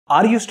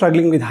Are you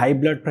struggling with high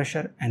blood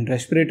pressure and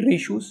respiratory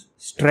issues,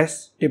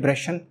 stress,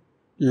 depression,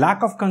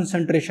 lack of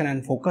concentration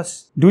and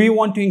focus? Do you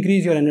want to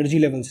increase your energy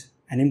levels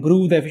and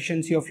improve the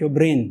efficiency of your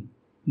brain?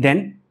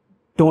 Then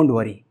don't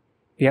worry.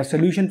 We have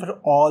solution for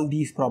all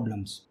these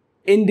problems.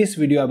 In this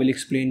video, I will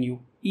explain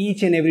you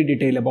each and every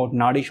detail about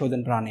Nadi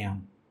Shodhana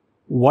Pranayama.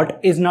 What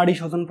is Nadi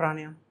Shodhana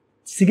Pranayama?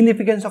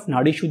 Significance of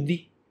Nadi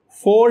Shodhi.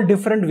 4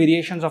 different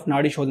variations of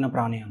Nadi Shodhana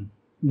Pranayama.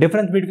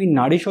 Difference between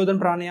Nadi Shodhana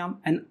Pranayama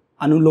and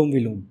Anulom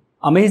Vilom.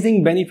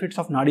 Amazing benefits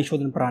of Nadi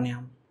Shodhana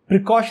Pranayama.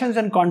 Precautions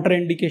and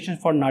contraindications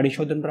for Nadi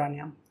Shodhana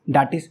Pranayama.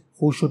 That is,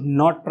 who should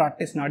not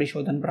practice Nadi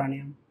Shodhana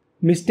Pranayama.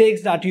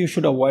 Mistakes that you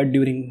should avoid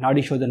during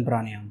Nadi Shodhana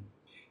Pranayama.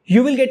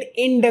 You will get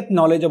in-depth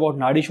knowledge about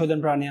Nadi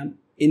Shodhana Pranayama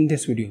in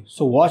this video.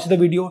 So watch the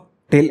video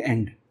till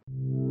end.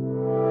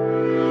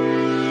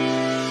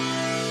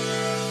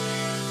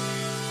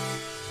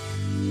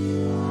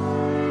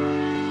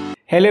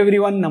 Hello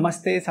everyone,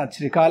 Namaste, Sat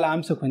Shri Akal. I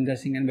am Sukhvinder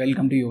Singh and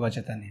welcome to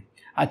Yogachaitanya,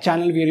 a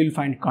channel where you will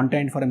find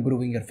content for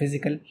improving your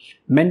physical,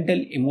 mental,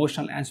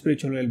 emotional and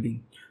spiritual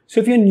well-being.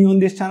 So if you are new on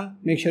this channel,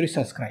 make sure you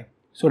subscribe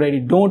so that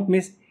you don't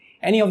miss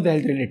any of the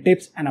health related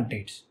tips and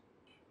updates.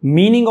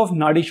 Meaning of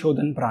Nadi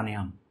Shodhana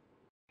Pranayama.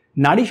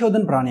 Nadi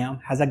Shodhana Pranayama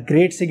has a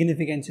great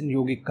significance in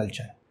yogic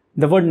culture.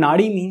 The word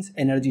Nadi means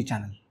energy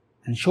channel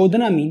and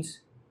Shodhana means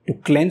to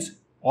cleanse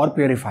or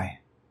purify.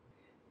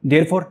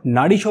 Therefore,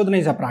 Nadi Shodhana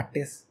is a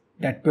practice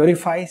that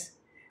purifies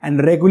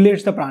and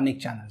regulates the pranic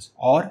channels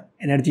or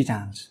energy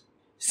channels.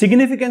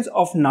 Significance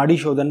of Nadi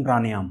Shodhana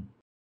Pranayama.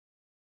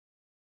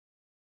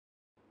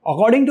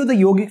 According to the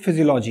yogic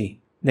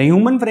physiology, the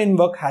human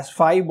framework has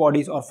 5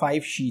 bodies or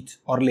 5 sheaths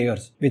or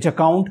layers which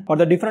account for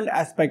the different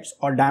aspects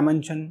or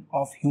dimension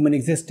of human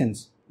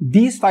existence.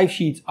 These 5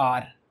 sheaths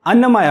are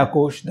Annamaya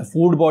Kosh, the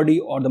food body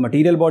or the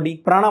material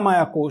body,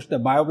 Pranamaya Kosh, the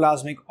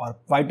bioplasmic or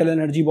vital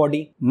energy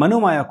body,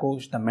 Manomaya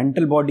Kosh, the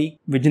mental body,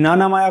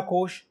 Vijnanamaya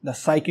Kosh, the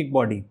psychic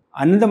body,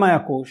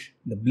 Anandamaya Kosh,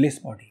 the bliss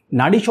body.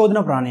 Nadi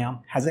Shodhana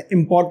Pranayama has an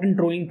important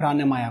role in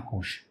Pranamaya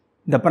Kosh.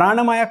 The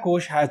Pranamaya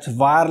Kosh has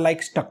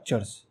wire-like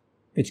structures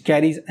which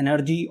carries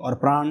energy or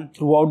pran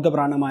throughout the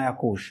Pranamaya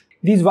Kosh.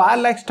 These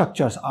wire-like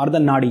structures are the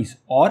nadis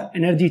or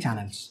energy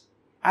channels.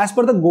 As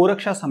per the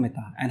Goraksha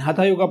Samhita and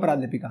Hatha Yoga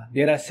Pradipika,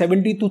 there are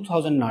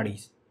 72,000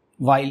 nadis,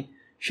 while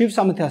Shiv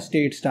Samhita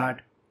states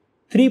that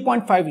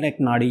 3.5 lakh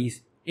nadis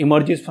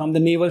emerges from the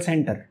navel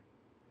center.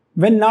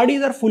 When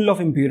nadis are full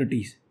of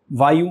impurities,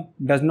 Vayu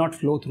does not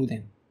flow through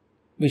them,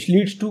 which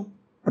leads to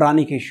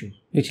pranic issues,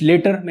 which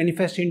later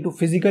manifest into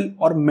physical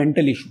or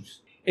mental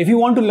issues. If you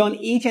want to learn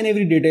each and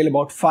every detail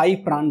about 5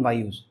 pran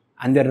vayus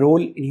and their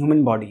role in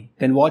human body,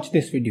 then watch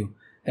this video.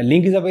 The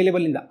link is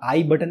available in the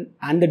I button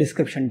and the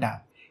description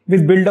tab.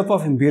 With build-up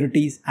of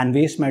impurities and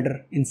waste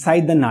matter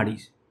inside the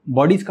nadis,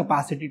 body's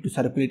capacity to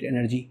circulate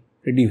energy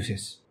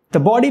reduces.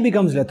 The body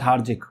becomes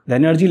lethargic, the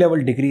energy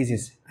level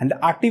decreases, and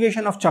the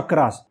activation of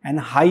chakras and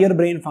higher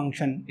brain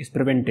function is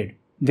prevented.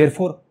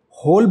 Therefore,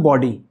 whole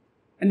body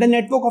and the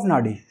network of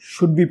nadis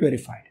should be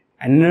purified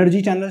and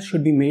energy channels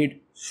should be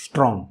made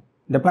strong.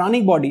 The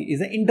pranic body is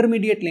the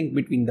intermediate link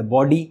between the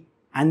body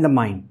and the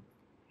mind.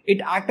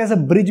 It acts as a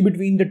bridge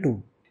between the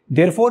two.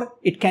 Therefore,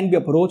 it can be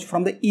approached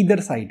from the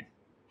either side.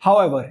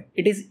 However,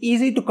 it is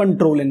easy to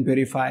control and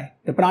purify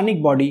the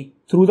pranic body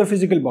through the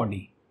physical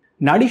body.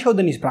 Nadi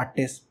Shodhana is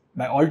practiced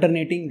by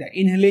alternating the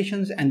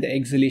inhalations and the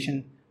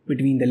exhalation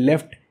between the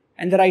left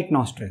and the right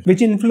nostril,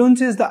 which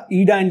influences the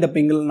Ida and the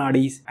Pingala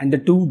nadis and the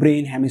 2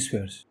 brain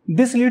hemispheres.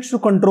 This leads to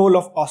control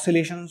of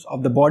oscillations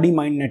of the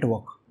body-mind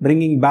network,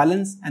 bringing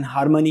balance and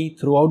harmony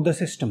throughout the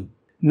system.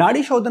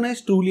 Nadi Shodhana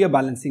is truly a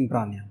balancing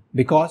pranayama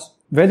because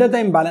whether the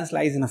imbalance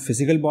lies in a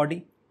physical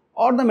body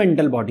or the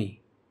mental body,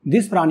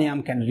 this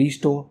pranayama can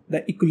restore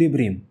the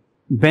equilibrium.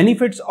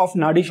 Benefits of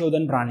Nadi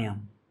Shodhana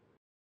Pranayama.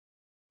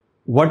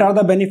 What are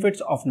the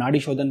benefits of Nadi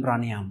Shodhana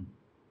Pranayama?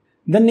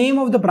 The name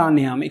of the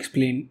pranayama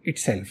explains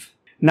itself.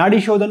 Nadi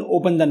Shodhana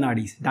opens the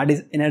nadis, that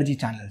is energy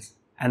channels,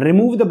 and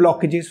remove the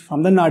blockages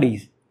from the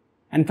nadis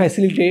and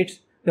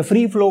facilitates the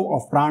free flow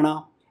of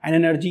prana and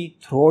energy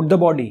throughout the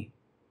body.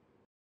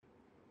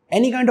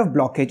 Any kind of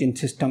blockage in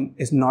system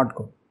is not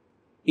good,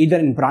 either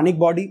in pranic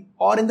body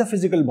or in the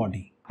physical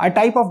body. A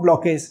type of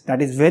blockage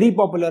that is very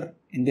popular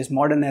in this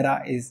modern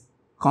era is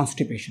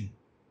constipation.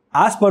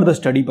 As per the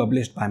study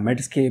published by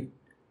Medscape,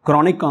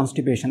 chronic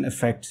constipation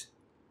affects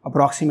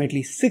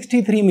approximately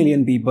 63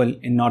 million people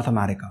in North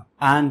America.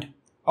 And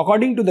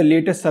according to the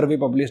latest survey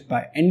published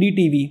by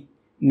NDTV,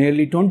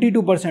 nearly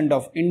 22%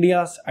 of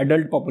India's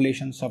adult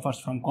population suffers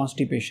from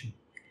constipation.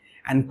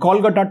 And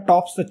Kolkata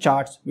tops the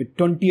charts with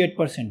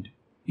 28%.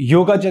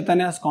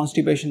 Yogachaitanya's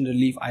constipation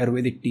relief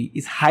Ayurvedic tea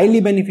is highly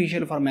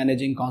beneficial for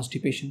managing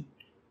constipation,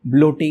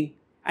 bloating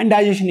and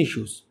digestion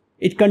issues.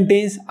 It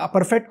contains a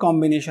perfect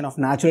combination of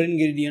natural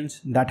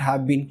ingredients that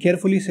have been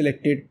carefully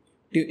selected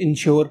to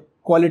ensure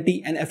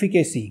quality and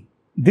efficacy.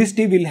 This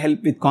tea will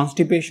help with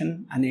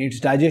constipation and aids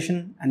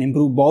digestion and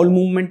improve bowel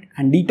movement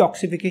and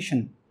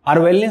detoxification. Our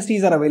wellness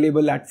teas are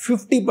available at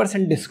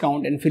 50%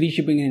 discount and free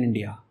shipping in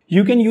India.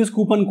 You can use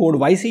coupon code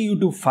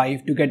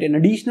YCU25 to get an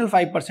additional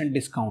 5%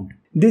 discount.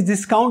 This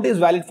discount is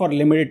valid for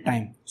limited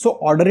time, so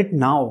order it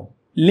now.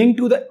 Link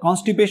to the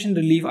Constipation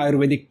Relief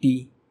Ayurvedic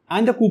Tea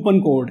and the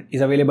coupon code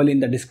is available in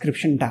the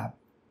description tab.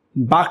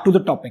 Back to the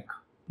topic.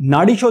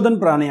 Nadi Shodhana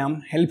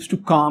Pranayama helps to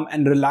calm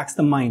and relax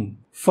the mind.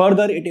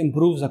 Further, it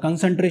improves the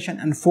concentration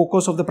and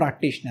focus of the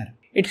practitioner.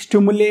 It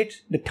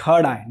stimulates the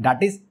third eye,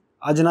 that is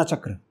Ajna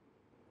Chakra.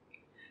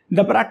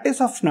 The practice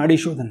of Nadi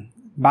Shodhana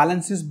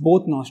balances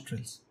both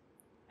nostrils,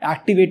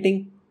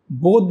 activating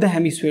both the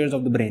hemispheres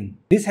of the brain.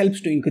 This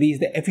helps to increase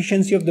the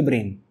efficiency of the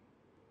brain.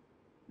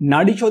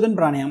 Nadi Shodhana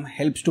Pranayama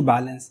helps to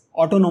balance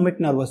autonomic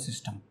nervous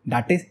system,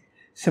 that is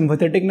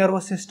sympathetic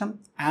nervous system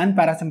and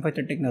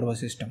parasympathetic nervous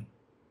system.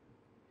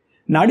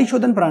 Nadi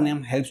Shodhana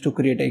Pranayama helps to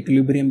create an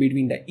equilibrium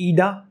between the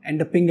Ida and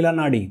the Pingala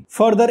Nadi.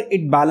 Further,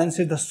 it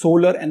balances the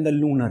solar and the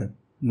lunar,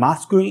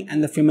 masculine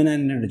and the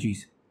feminine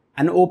energies,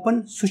 and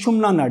open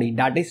Sushumna Nadi,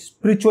 that is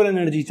spiritual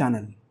energy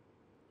channel.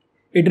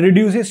 It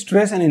reduces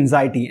stress and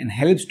anxiety and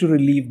helps to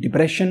relieve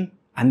depression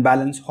and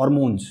balance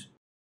hormones.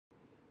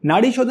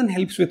 Nadi Shodhana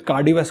helps with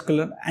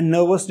cardiovascular and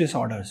nervous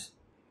disorders.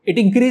 It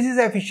increases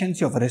the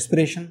efficiency of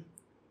respiration,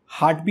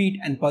 heartbeat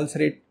and pulse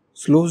rate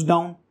slows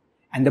down,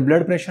 and the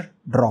blood pressure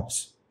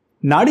drops.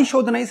 Nadi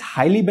Shodhana is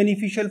highly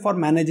beneficial for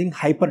managing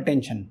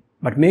hypertension,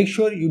 but make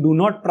sure you do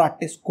not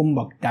practice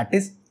kumbhak, that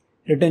is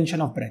retention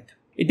of breath.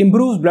 It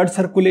improves blood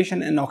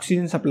circulation and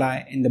oxygen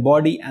supply in the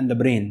body and the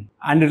brain,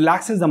 and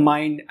relaxes the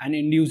mind and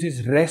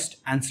induces rest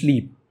and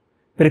sleep.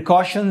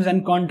 Precautions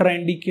and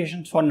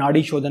contraindications for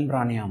Nadi Shodhana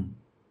Pranayama.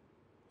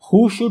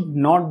 Who should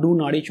not do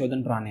Nadi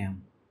Shodhana Pranayama?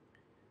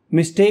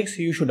 Mistakes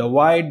you should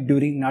avoid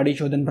during Nadi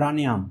Shodhana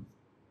Pranayama.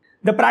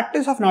 The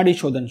practice of Nadi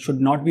Shodhana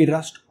should not be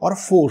rushed or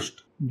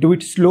forced. Do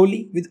it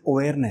slowly with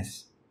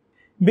awareness.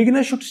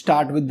 Beginners should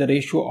start with the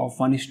ratio of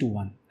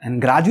 1:1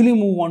 and gradually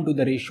move on to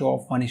the ratio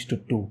of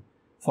 1:2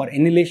 for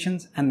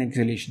inhalations and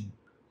exhalation.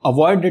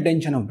 Avoid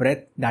retention of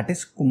breath, that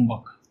is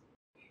kumbhak.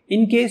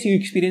 In case you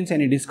experience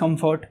any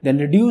discomfort, then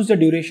reduce the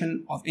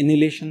duration of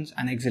inhalations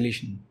and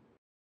exhalation.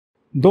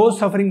 Those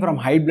suffering from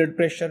high blood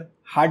pressure,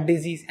 heart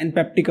disease and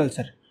peptic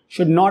ulcer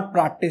should not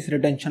practice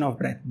retention of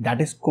breath,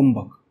 that is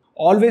kumbhak.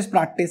 Always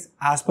practice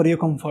as per your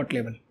comfort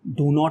level.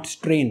 Do not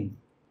strain.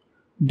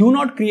 Do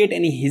not create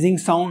any hissing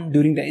sound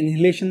during the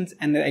inhalations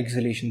and the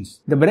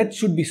exhalations. The breath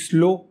should be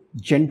slow,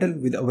 gentle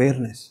with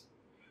awareness.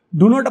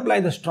 Do not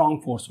apply the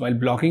strong force while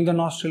blocking the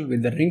nostril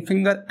with the ring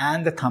finger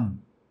and the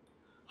thumb.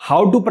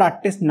 How to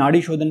practice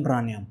Nadi Shodhana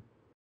Pranayama,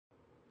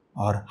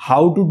 or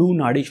how to do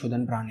Nadi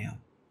Shodhana Pranayama.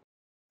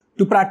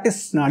 To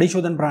practice Nadi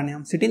Shodhana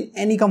Pranayama, sit in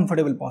any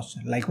comfortable posture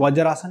like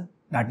Vajrasana,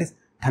 that is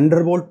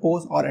thunderbolt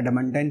pose or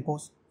adamantine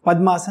pose,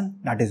 Padmasana,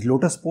 that is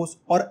lotus pose,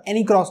 or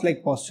any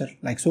cross-leg posture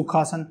like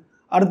Sukhasana,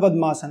 Ardha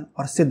Padmasana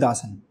or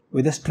Siddhasana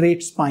with a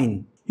straight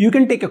spine. You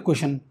can take a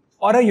cushion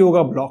or a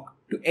yoga block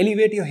to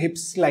elevate your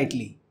hips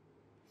slightly.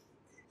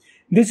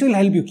 This will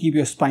help you keep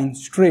your spine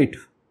straight.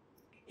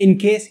 In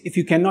case if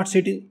you cannot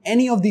sit in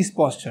any of these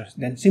postures,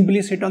 then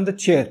simply sit on the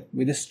chair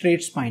with a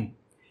straight spine.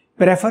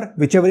 Prefer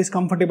whichever is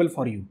comfortable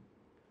for you.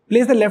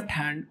 Place the left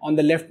hand on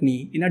the left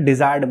knee in a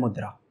desired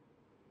mudra.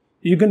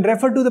 You can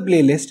refer to the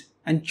playlist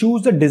and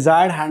choose the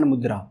desired hand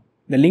mudra.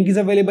 The link is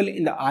available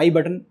in the I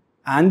button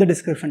and the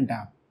description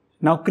tab.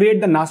 Now create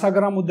the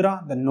Nasagara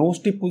Mudra, the nose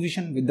tip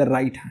position with the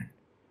right hand.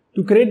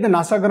 To create the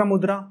Nasagara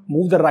Mudra,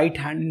 move the right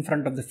hand in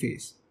front of the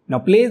face. Now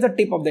place the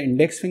tip of the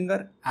index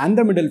finger and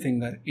the middle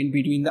finger in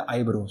between the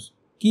eyebrows.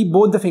 Keep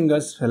both the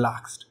fingers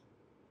relaxed.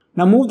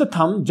 Now move the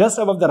thumb just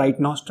above the right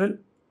nostril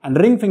and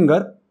ring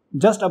finger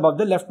just above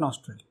the left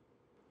nostril.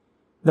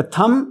 The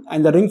thumb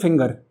and the ring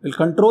finger will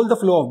control the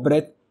flow of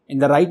breath in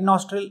the right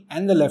nostril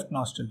and the left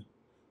nostril.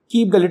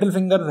 Keep the little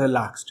finger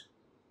relaxed.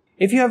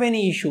 If you have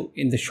any issue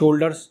in the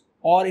shoulders,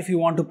 or if you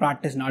want to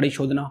practice Nadi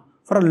Shodhana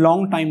for a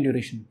long time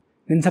duration,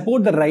 then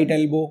support the right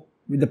elbow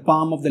with the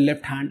palm of the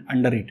left hand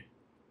under it,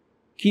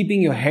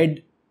 keeping your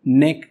head,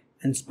 neck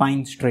and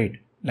spine straight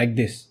like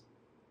this.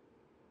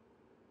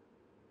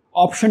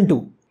 Option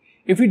 2.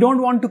 If you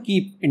don't want to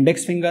keep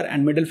index finger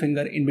and middle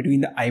finger in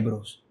between the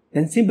eyebrows,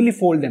 then simply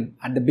fold them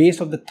at the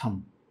base of the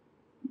thumb.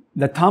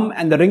 The thumb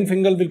and the ring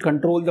finger will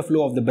control the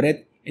flow of the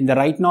breath in the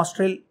right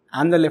nostril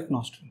and the left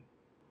nostril.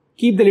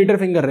 Keep the little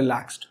finger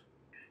relaxed.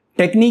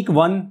 Technique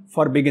 1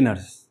 for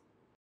beginners.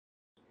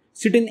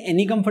 Sit in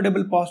any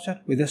comfortable posture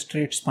with a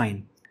straight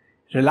spine.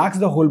 Relax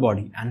the whole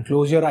body and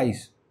close your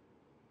eyes.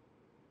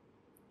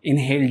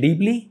 Inhale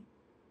deeply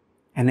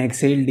and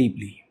exhale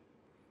deeply.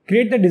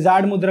 Create the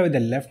desired mudra with the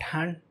left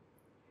hand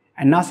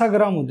and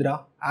Nasagara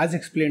Mudra as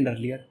explained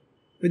earlier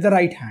with the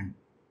right hand.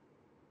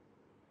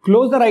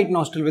 Close the right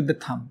nostril with the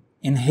thumb.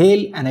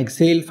 Inhale and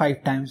exhale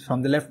 5 times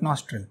from the left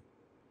nostril.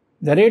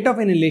 The rate of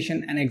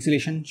inhalation and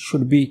exhalation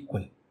should be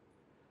equal.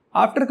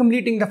 After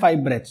completing the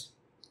 5 breaths,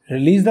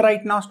 release the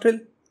right nostril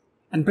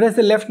and press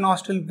the left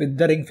nostril with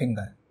the ring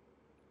finger.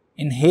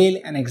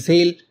 Inhale and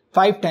exhale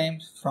 5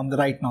 times from the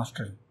right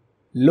nostril.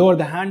 Lower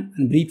the hand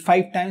and breathe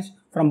 5 times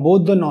from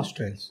both the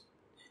nostrils.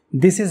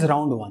 This is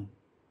round 1.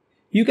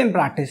 You can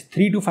practice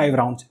 3 to 5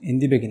 rounds in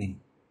the beginning.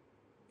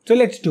 So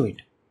let's do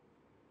it.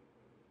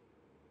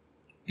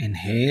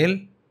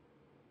 Inhale,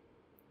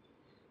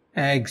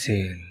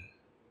 exhale.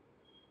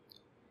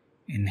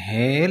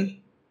 Inhale,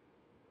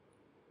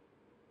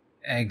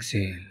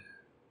 exhale.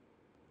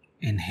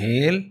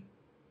 Inhale,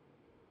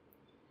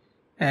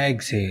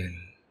 exhale.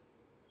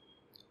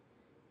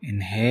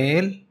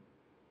 Inhale,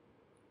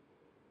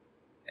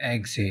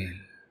 exhale.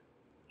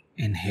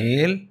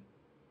 Inhale,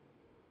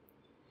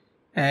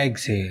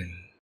 exhale.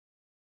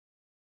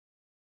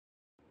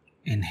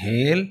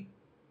 Inhale,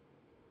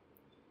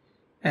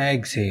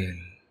 exhale.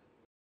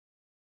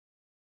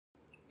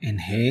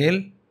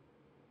 Inhale,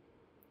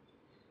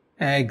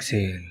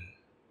 exhale.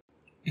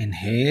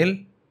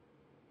 Inhale,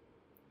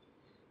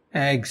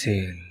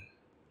 exhale.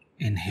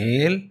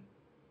 Inhale,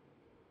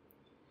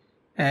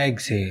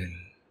 exhale.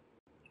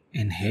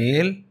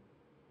 Inhale,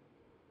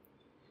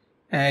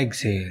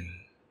 exhale.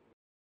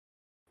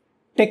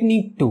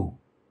 Technique 2.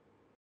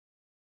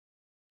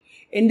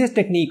 In this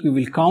technique, we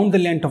will count the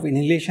length of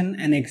inhalation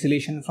and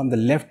exhalation from the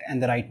left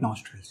and the right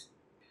nostrils.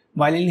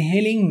 While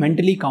inhaling,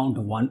 mentally count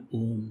 1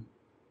 Om,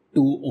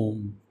 2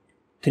 Om,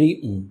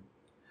 3 Om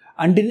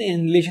until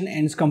inhalation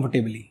ends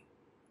comfortably.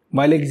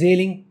 While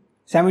exhaling,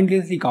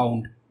 simultaneously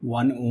count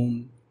 1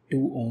 Om, 2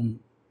 Om,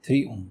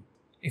 3 Om.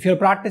 If you are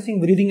practicing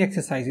breathing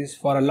exercises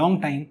for a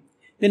long time,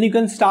 then you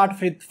can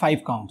start with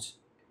 5 counts.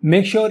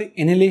 Make sure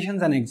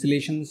inhalations and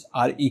exhalations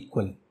are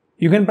equal.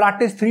 You can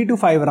practice 3 to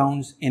 5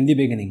 rounds in the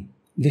beginning.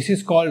 This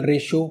is called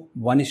ratio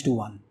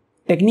 1:1.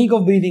 Technique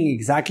of breathing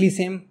exactly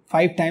same,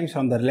 5 times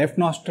from the left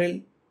nostril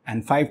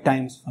and 5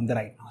 times from the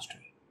right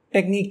nostril.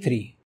 Technique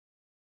 3.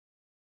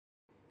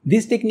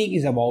 This technique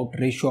is about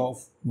ratio of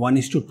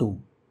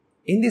 1:2.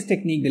 In this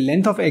technique, the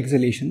length of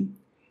exhalation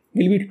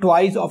will be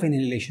twice of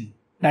inhalation.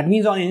 That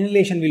means on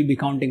inhalation we will be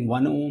counting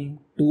 1 Om,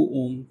 2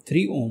 Om,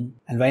 3 Om,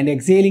 and while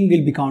exhaling we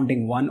will be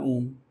counting 1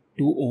 Om,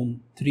 2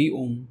 Om, 3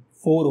 Om,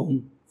 4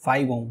 Om,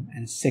 5 Om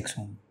and 6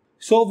 Om.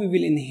 So we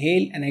will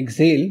inhale and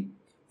exhale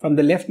from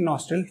the left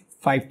nostril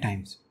 5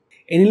 times.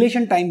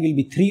 Inhalation time will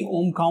be 3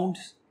 Om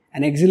counts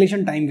and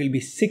exhalation time will be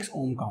 6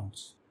 Om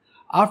counts.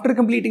 After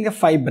completing the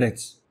 5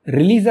 breaths,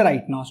 release the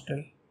right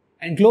nostril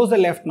and close the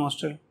left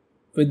nostril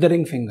with the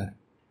ring finger.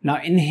 Now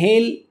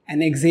inhale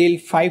and exhale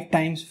 5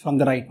 times from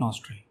the right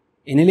nostril.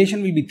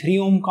 Inhalation will be 3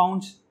 Om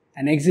counts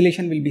and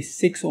exhalation will be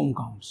 6 Om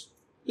counts.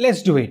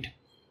 Let's do it.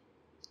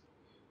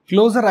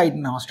 Close the right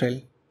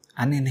nostril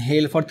and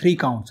inhale for 3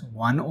 counts.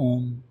 1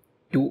 Om,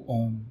 2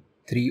 Om,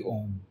 3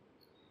 Om.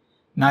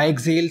 Now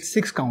exhale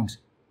 6 counts.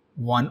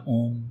 1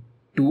 Om,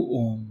 2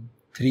 Om,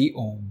 3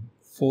 Om,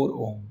 4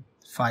 Om,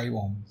 5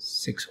 Om,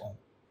 6 Om.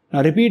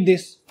 Now repeat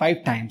this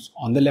 5 times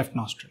on the left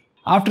nostril.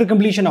 After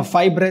completion of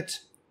 5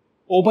 breaths,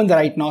 open the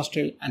right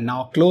nostril and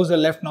now close the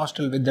left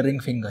nostril with the ring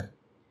finger.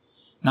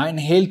 Now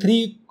inhale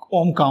 3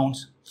 Om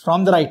counts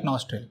from the right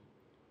nostril.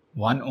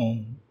 1 Om,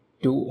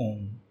 2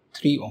 Om,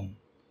 3 Om.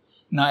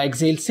 Now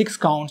exhale 6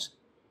 counts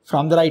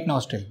from the right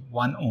nostril.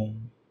 1 Om,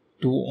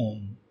 2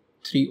 Om,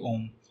 3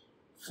 Om,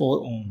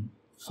 4 Om,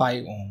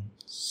 5 Om,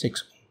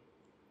 6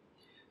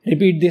 Om.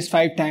 Repeat this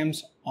 5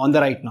 times on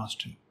the right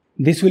nostril.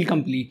 This will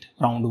complete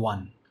round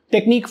 1.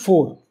 Technique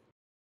 4.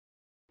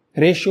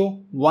 Ratio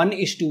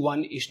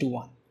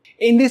 1:1:1.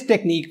 In this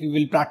technique, we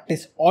will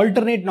practice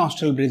alternate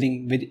nostril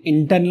breathing with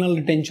internal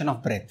retention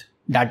of breath,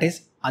 that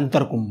is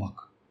Antarkumbhak.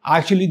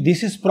 Actually,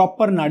 this is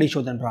proper Nadi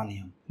Shodhana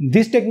Pranayama.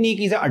 This technique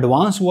is an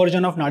advanced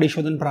version of Nadi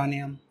Shodhana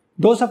Pranayama.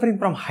 Those suffering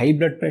from high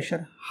blood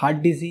pressure,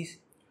 heart disease,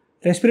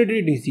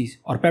 respiratory disease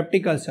or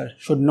peptic ulcer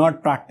should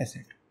not practice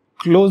it.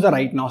 Close the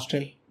right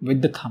nostril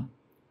with the thumb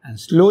and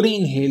slowly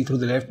inhale through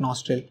the left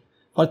nostril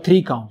for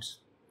 3 counts.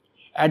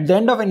 At the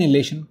end of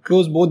inhalation,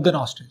 close both the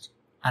nostrils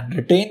and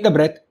retain the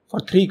breath for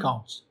 3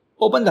 counts.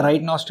 Open the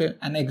right nostril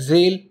and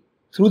exhale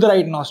through the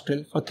right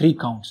nostril for 3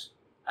 counts.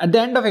 At the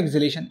end of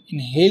exhalation,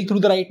 inhale through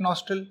the right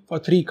nostril for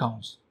 3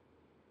 counts.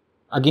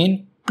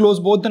 Again, close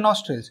both the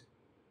nostrils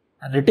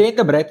and retain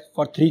the breath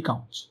for 3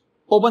 counts.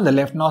 Open the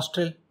left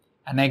nostril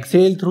and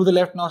exhale through the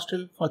left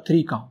nostril for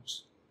 3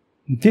 counts.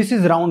 This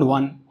is round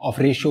 1 of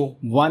ratio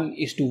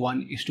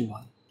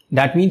 1:1:1.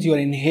 That means you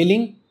are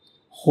inhaling,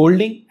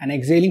 holding and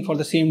exhaling for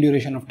the same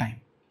duration of time.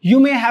 You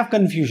may have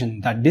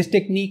confusion that this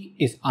technique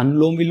is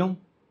Anulom Vilom.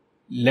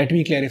 Let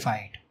me clarify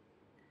it.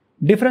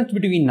 Difference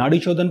between Nadi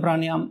Shodhana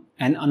Pranayama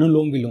and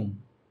Anulom Vilom.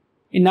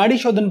 In Nadi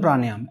Shodhana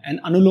Pranayama and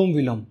Anulom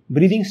Vilom,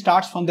 breathing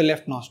starts from the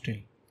left nostril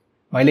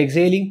while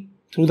exhaling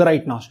through the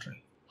right nostril.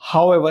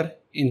 However,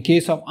 in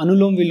case of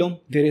Anulom Vilom,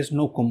 there is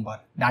no kumbha,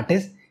 that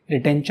is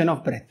retention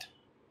of breath.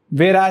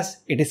 Whereas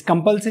it is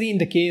compulsory in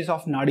the case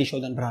of Nadi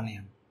Shodhana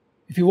Pranayama.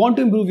 If you want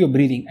to improve your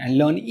breathing and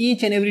learn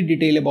each and every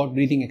detail about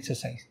breathing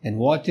exercise, then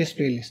watch this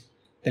playlist.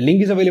 The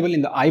link is available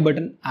in the I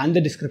button and the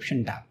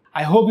description tab.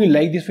 I hope you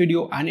like this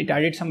video and it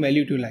added some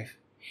value to your life.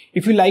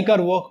 If you like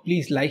our work,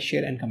 please like,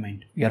 share and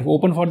comment. We are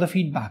open for the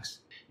feedbacks.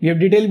 We have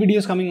detailed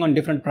videos coming on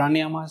different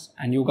pranayamas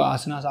and yoga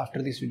asanas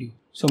after this video.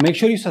 So make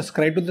sure you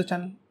subscribe to the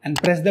channel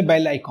and press the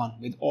bell icon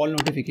with all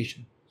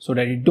notifications so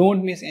that you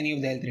don't miss any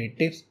of the health related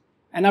tips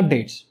and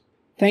updates.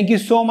 Thank you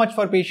so much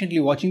for patiently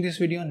watching this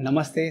video.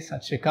 Namaste,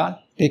 Sat Sri Akal.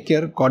 Take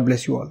care. God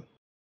bless you all.